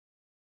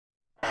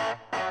For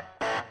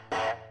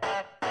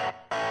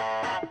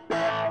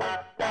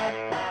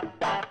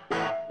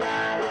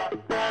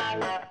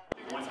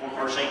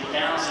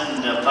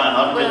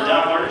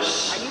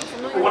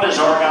 $8,500. What is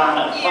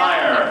Argon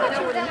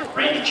Fire?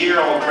 Randy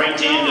Gerald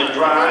trains in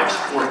drives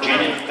for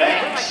Janet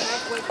Banks.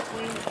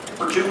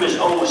 For 2 is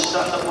O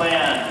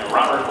Sutherland.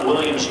 Robert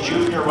Williams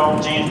Jr.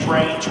 owns and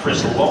trains.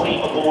 Chris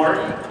Loney aboard.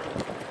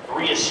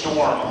 3 is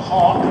Storm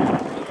Hawk.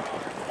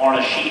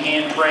 Marna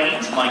Sheehan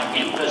trains. Mike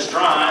Impus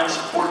drives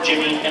for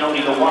Jimmy and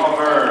Odita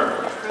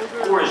Walliver.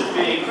 4 is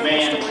Big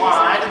Man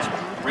Clyde.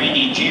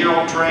 Randy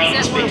Gerald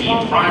trains. Vicky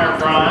Pryor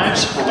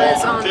drives for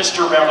Walter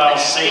Pfister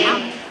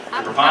LLC.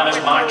 The providers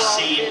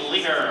Moxie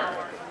Leader.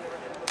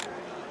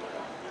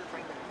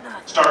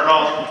 Start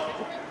off.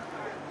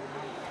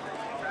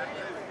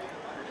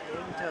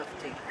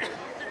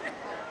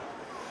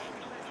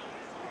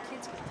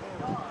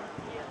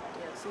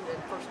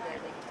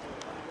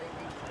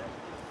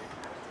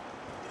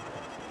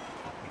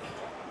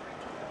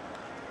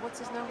 What's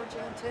his number,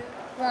 Jan? 2?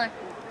 1.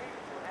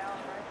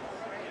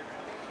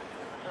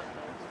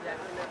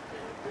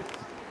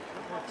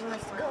 He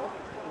wants to go.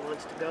 He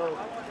wants to go.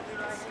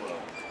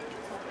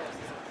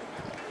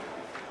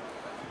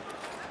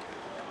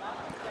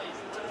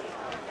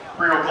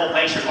 Real Coal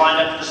Pacers lined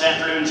up for this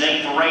afternoon's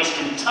 8th race.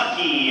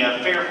 Kentucky, a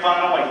fair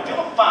final, a fill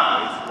of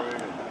 5.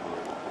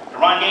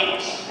 Ron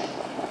Gates.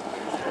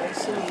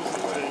 Nice and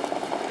easy, team.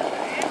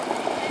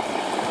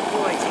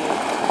 Boy, team.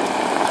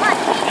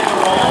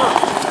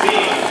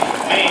 Big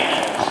Man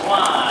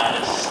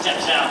Clyde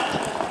steps out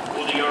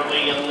for the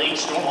early lead.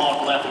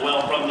 Stormhawk left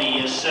well from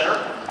the center.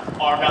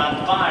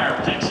 Argon Fire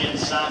takes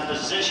inside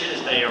position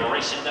as they are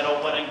racing that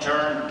opening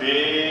turn.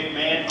 Big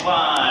Man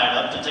Clyde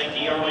up to take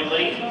the early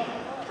lead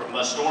from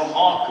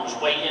Stormhawk, who's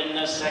way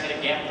in second,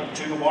 a gap from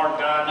 2.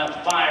 Argon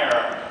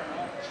Fire.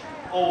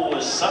 Oh,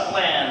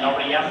 Sutherland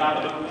already out by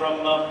the move from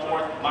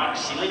 4th.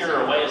 Moxie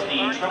Leader away as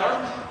the trailer.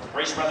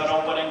 Race for that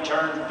opening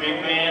turn.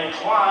 Big Man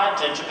Clyde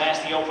takes it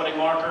past the opening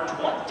marker,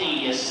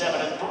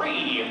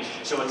 27-3.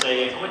 So it's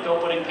a quick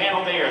opening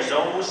panel there.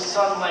 Zoe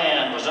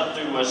Sutherland was up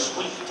to a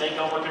sweep to take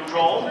over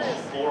control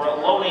for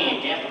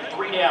Loney. Gap of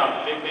 3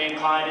 down. Big Man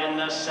Clyde in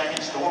the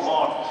second.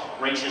 Stormhawk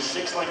races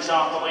 6 lengths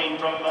off the lead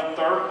from the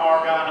 3rd.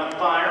 Argon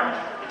Fire.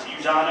 It's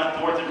Uzana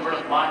 4th in front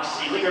of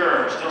Moxie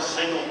Leader. Still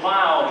single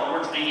file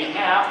towards the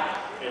half.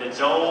 And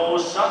it's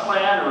old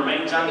Sutherland who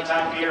remains on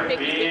top here.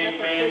 Big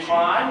Man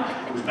Clyde,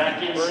 who's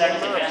back in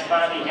second, passed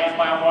by the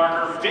half-mile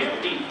marker,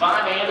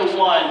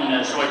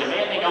 55-1. So a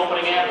demanding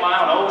opening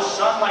half-mile. And old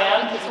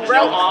Sutherland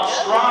still off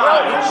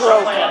stride.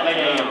 Sutherland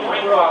made a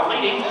break while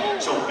leading.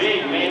 So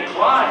Big Man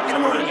Clyde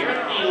coming here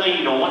at the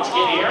lead. Once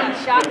again here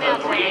with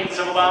 3/8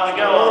 of a mile to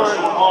go.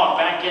 Stormhawk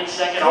back in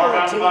second.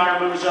 Argon Fire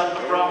moves up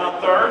from the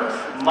 3rd.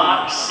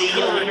 Moxie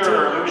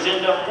Leader moves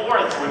into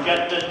 4th. We've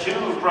got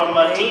 2 from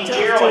Team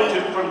Gerald and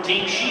 2 from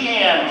Team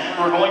Sheehan.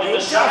 We're going to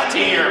decide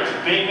here.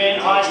 Big Man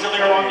Clyde still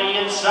there on the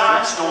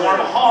inside. Storm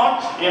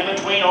Hawk in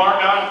between.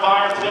 Argon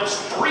Fire flips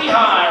 3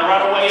 high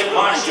right away as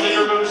Moxie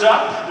Leader moves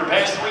up. They're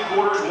past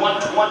 3/4,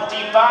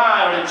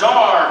 125. And it's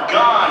Argon. Come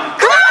on,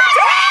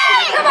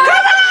 team! Come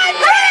on,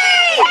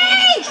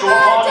 team! Storm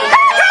Hawk. Come on,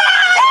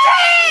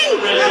 team!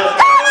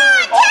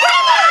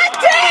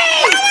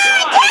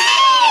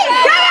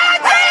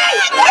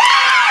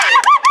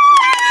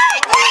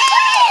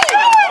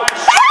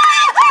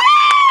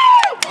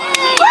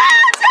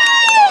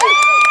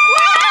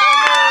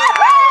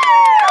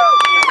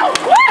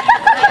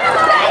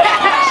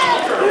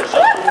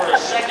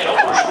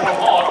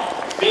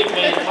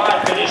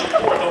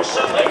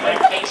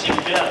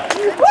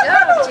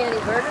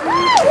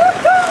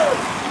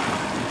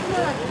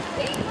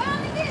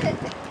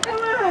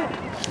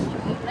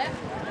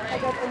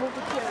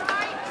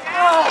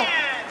 Oh,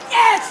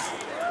 yes!